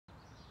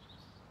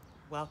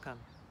Welcome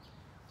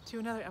to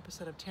another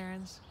episode of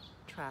Taryn's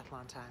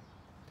Triathlon Time.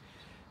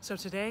 So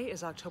today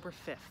is October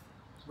 5th,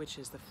 which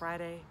is the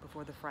Friday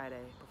before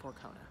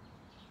Kona.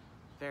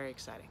 Very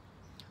exciting.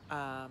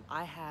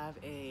 I have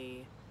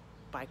a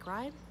bike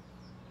ride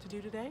to do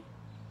today,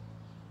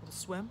 a little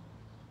swim,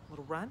 a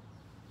little run,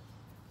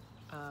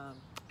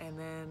 and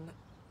then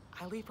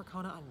I leave for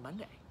Kona on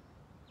Monday.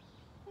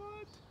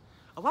 What?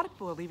 A lot of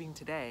people are leaving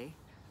today,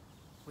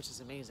 which is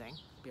amazing,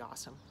 it'd be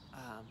awesome.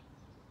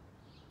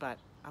 But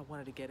I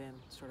wanted to get in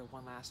sort of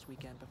one last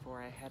weekend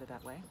before I headed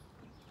that way.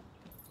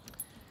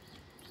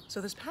 So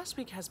this past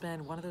week has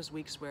been one of those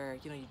weeks where,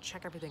 you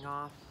check everything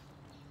off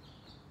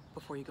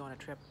before you go on a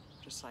trip,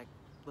 just like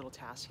little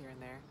tasks here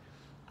and there.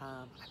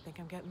 I think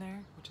I'm getting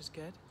there, which is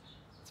good.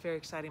 It's very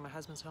exciting. My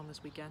husband's home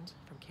this weekend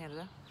from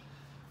Canada.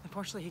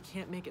 Unfortunately, he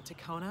can't make it to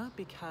Kona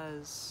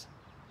because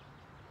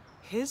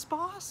his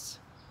boss's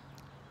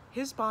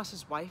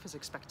wife is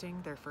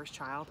expecting their first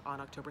child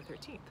on October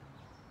 13th.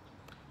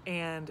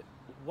 And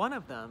one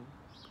of them,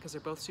 because they're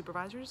both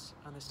supervisors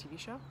on this TV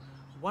show,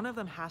 one of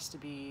them has to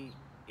be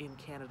in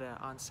Canada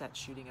on set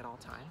shooting at all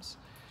times.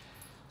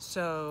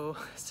 So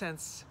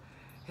since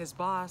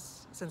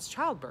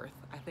childbirth,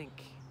 I think,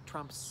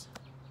 trumps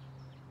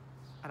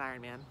an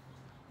Ironman,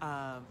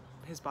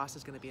 his boss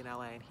is going to be in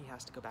LA and he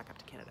has to go back up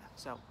to Canada.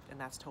 So, and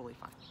that's totally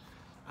fine.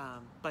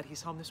 But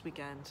he's home this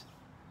weekend,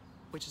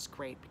 which is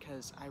great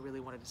because I really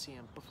wanted to see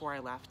him before I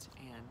left,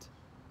 and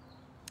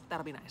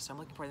that'll be nice. So I'm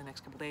looking forward to the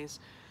next couple days,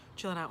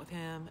 chilling out with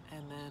him,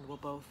 and then we'll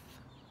both,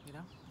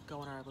 go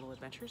on our little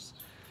adventures.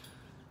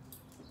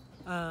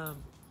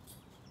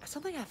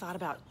 Something I thought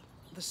about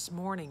this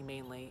morning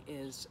mainly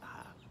is,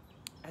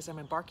 as I'm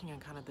embarking on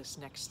kind of this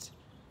next,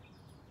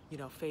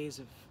 phase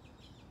of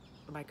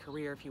my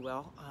career, if you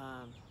will.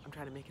 I'm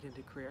trying to make it into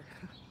a career.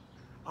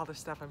 All the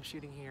stuff I'm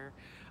shooting here.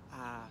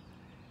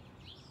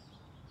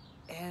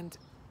 And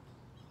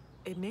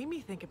it made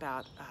me think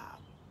about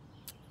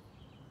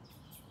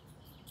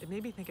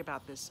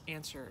this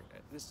answer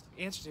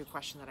to a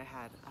question that I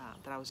had,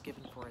 that I was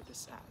given for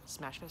this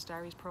Smashfest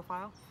Diaries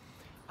profile.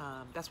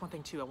 That's one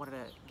thing too. I wanted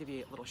to give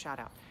you a little shout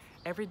out.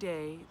 Every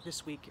day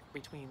this week,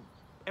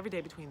 every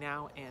day between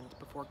now and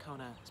before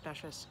Kona,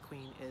 Smashfest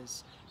Queen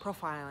is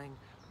profiling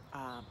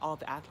all of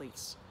the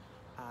athletes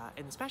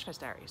in the Smashfest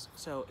Diaries.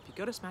 So if you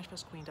go to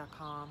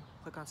smashfestqueen.com,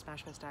 click on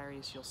Smashfest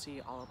Diaries, you'll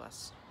see all of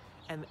us.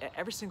 And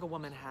every single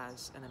woman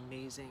has an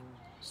amazing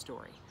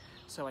story.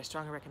 So I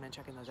strongly recommend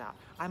checking those out.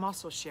 I'm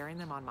also sharing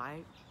them on my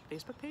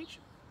Facebook page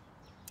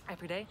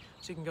every day,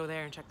 so you can go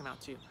there and check them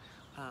out too.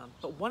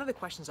 But one of the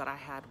questions that I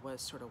had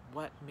was sort of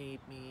what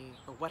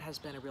has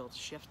been a real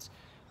shift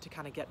to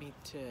kind of get me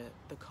to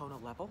the Kona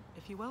level,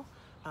 if you will.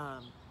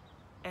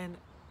 And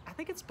I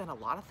think it's been a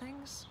lot of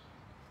things,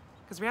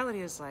 because the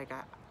reality is, like,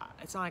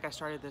 it's not like I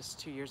started this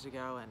 2 years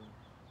ago and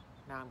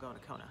now I'm going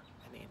to Kona.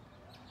 I mean,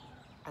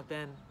 I've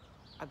been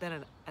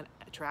a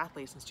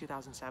triathlete since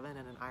 2007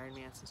 and an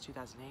Ironman since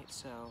 2008,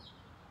 so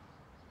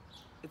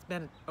it's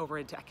been over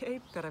a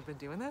decade that I've been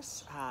doing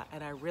this,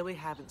 and I really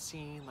haven't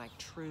seen like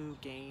true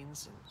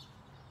gains, and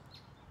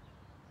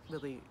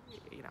really,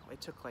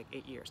 it took like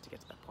 8 years to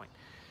get to that point.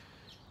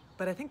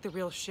 But I think the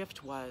real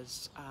shift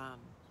was,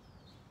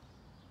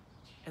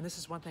 and this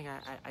is one thing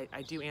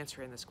I do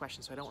answer in this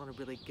question, so I don't want to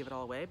really give it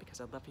all away because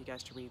I'd love for you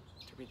guys to read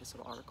this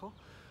little article.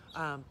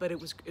 But it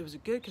was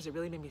good because it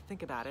really made me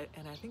think about it.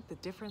 And I think the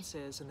difference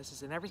is, and this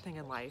is in everything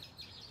in life,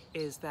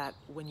 is that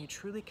when you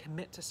truly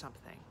commit to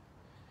something,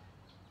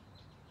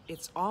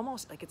 it's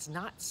almost like it's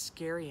not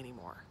scary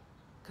anymore,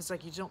 because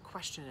like you don't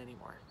question it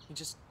anymore. You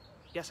just,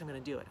 yes, I'm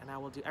going to do it, and I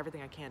will do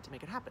everything I can to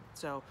make it happen.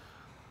 So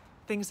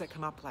things that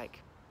come up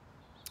like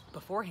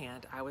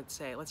beforehand, I would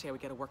say, let's say I would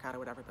get a workout or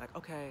whatever, be like,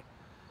 okay,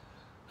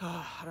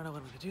 I don't know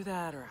when I'm going to do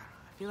that, or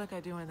I feel like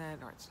I'm doing that,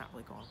 or it's not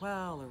really going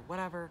well, or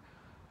whatever.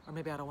 Or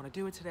maybe I don't want to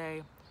do it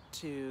today,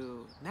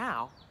 to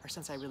now, or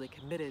since I really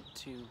committed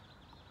to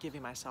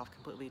giving myself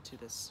completely to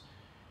this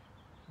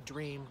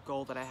dream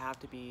goal that I have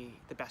to be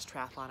the best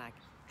triathlete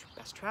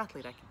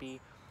I could be,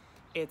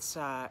 it's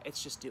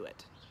just do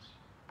it.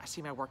 I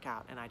see my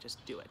workout and I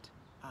just do it.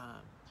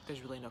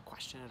 There's really no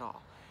question at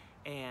all.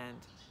 And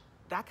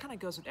that kind of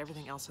goes with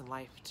everything else in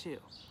life too,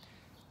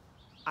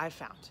 I've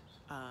found.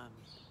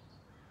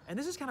 And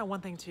this is kind of one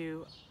thing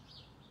too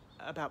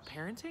about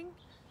parenting,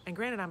 and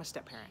granted I'm a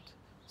step parent,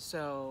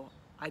 so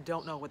I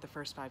don't know what the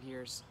first 5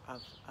 years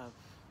of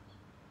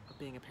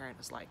being a parent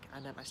is like. I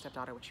met my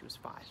stepdaughter when she was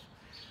 5.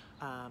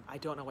 I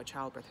don't know what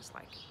childbirth is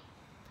like.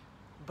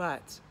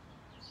 But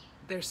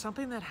there's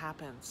something that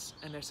happens,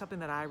 and there's something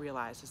that I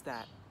realize, is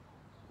that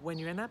when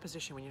you're in that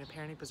position, when you're in a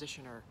parenting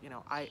position, or,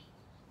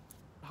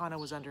 Hana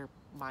was under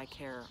my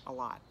care a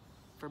lot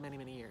for many,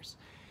 many years.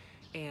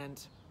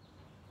 And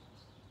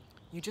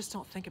you just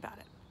don't think about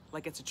it.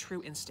 Like it's a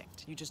true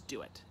instinct. You just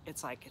do it.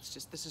 It's like,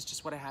 this is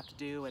just what I have to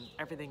do, and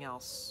everything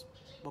else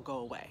will go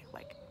away.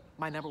 Like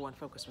my number one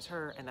focus was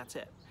her, and that's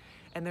it.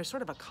 And there's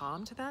sort of a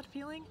calm to that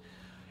feeling.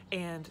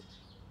 And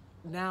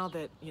now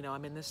that,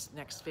 I'm in this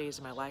next phase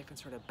of my life and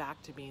sort of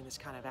back to being this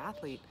kind of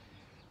athlete,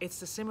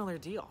 it's a similar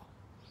deal.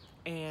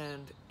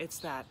 And it's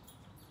that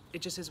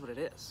it just is what it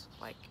is.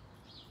 Like,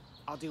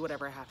 I'll do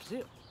whatever I have to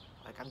do.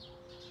 Like,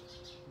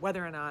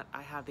 whether or not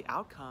I have the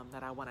outcome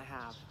that I want to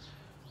have,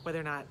 whether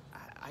or not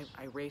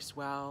I race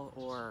well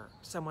or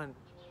someone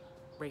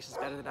races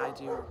better than I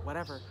do or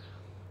whatever,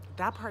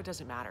 that part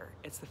doesn't matter.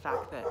 It's the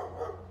fact that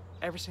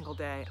every single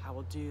day I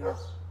will do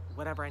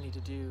whatever I need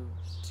to do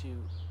to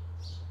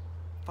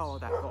follow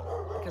that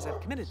goal because I've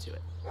committed to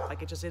it.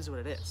 Like, it just is what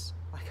it is.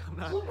 Like, I'm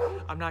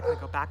not going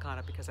to go back on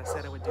it because I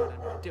said I would do it.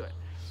 I'm going to do it.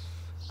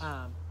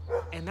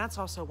 And that's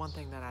also one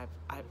thing that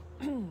I've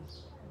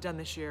done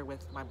this year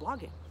with my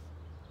blogging,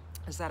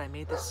 is that I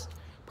made this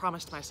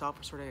promise to myself,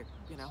 or sort of,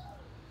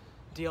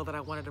 deal that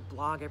I wanted to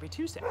blog every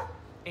Tuesday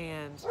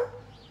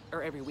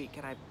or every week.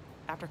 And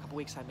after a couple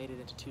weeks, I made it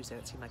into Tuesday.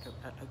 It seemed like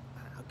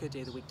a good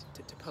day of the week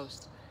to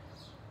post.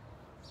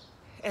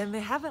 And they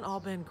haven't all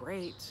been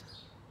great.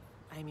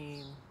 I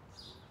mean,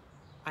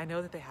 I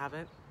know that they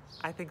haven't.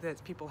 I think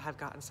that people have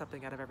gotten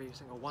something out of every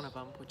single one of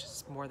them, which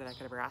is more than I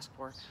could ever ask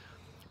for.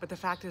 But the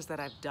fact is that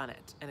I've done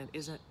it, and it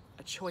isn't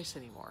a choice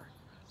anymore.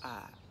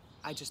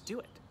 I just do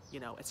it.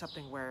 It's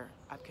something where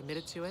I've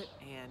committed to it,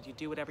 and you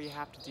do whatever you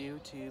have to do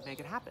to make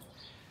it happen.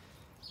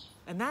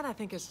 And that, I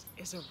think, is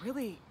a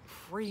really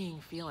freeing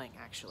feeling,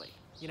 actually.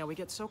 We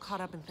get so caught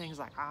up in things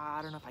like,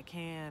 I don't know if I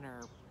can, or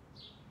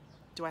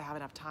do I have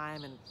enough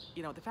time? And,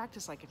 the fact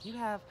is, like, if you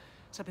have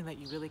something that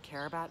you really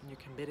care about and you're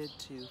committed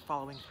to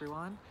following through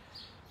on,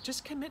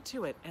 just commit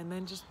to it and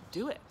then just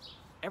do it.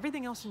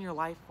 Everything else in your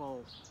life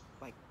will,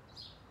 like,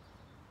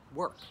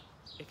 work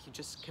if you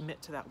just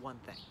commit to that one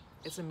thing.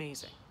 It's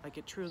amazing. Like,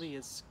 it truly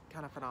is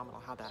kind of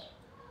phenomenal how that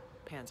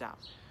pans out.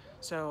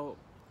 So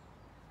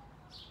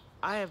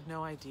I have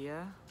no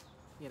idea,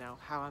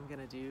 how I'm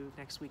gonna do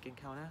next week in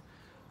Kona.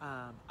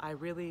 I'm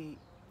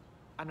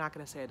not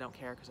gonna say I don't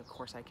care, because of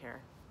course I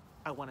care.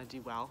 I wanna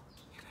do well,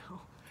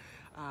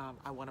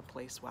 I wanna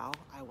place well.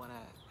 I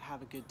wanna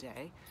have a good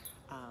day.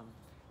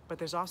 But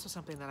there's also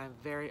something that I'm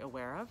very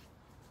aware of,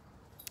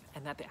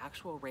 and that the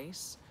actual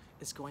race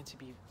is going to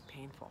be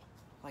painful.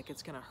 Like,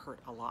 it's gonna hurt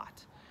a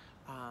lot.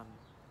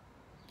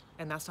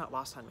 And that's not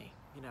lost on me.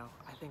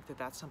 I think that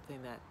that's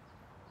something that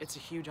it's a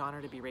huge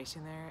honor to be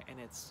racing there, and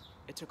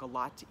it took a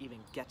lot to even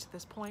get to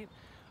this point.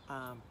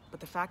 But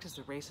the fact is,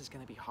 the race is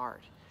gonna be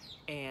hard,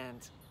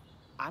 and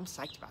I'm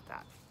psyched about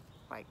that.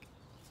 Like,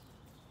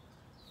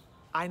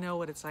 I know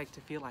what it's like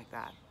to feel like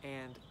that,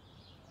 and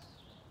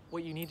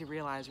what you need to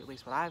realize, or at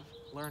least what I've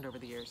learned over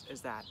the years,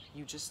 is that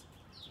you just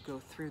go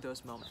through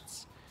those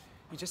moments.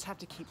 You just have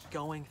to keep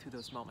going through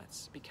those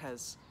moments,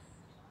 because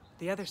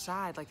the other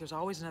side, like, there's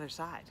always another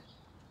side.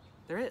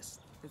 There is.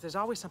 There's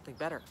always something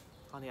better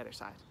on the other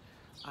side,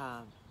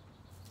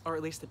 or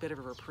at least a bit of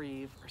a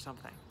reprieve or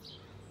something.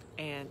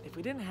 And if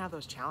we didn't have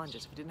those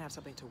challenges, if we didn't have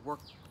something to work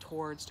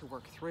towards, to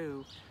work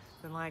through,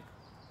 then, like,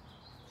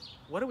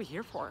 what are we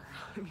here for?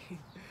 I mean,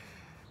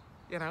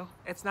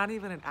 it's not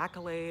even an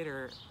accolade,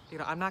 or,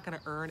 I'm not going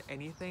to earn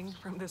anything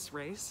from this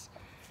race.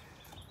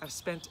 I've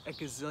spent a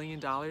gazillion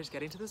dollars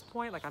getting to this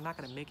point. Like, I'm not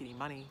going to make any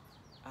money.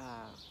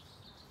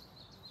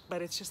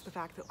 But it's just the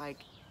fact that, like,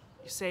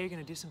 you say you're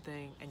going to do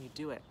something and you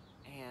do it,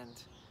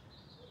 and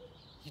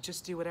you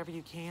just do whatever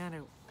you can,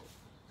 or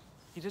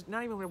you just,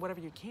 not even whatever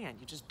you can,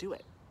 you just do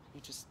it. You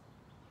just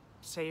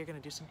say you're going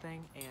to do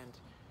something, and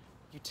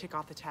you tick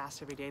off the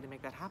tasks every day to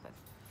make that happen.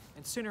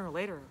 And sooner or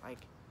later, like,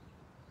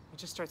 you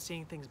just start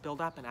seeing things build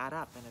up and add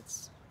up, and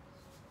it's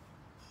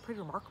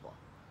pretty remarkable.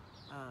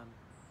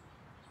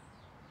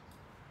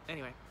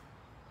 Anyway,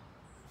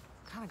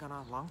 kind of gone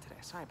on long today.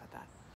 Sorry about that.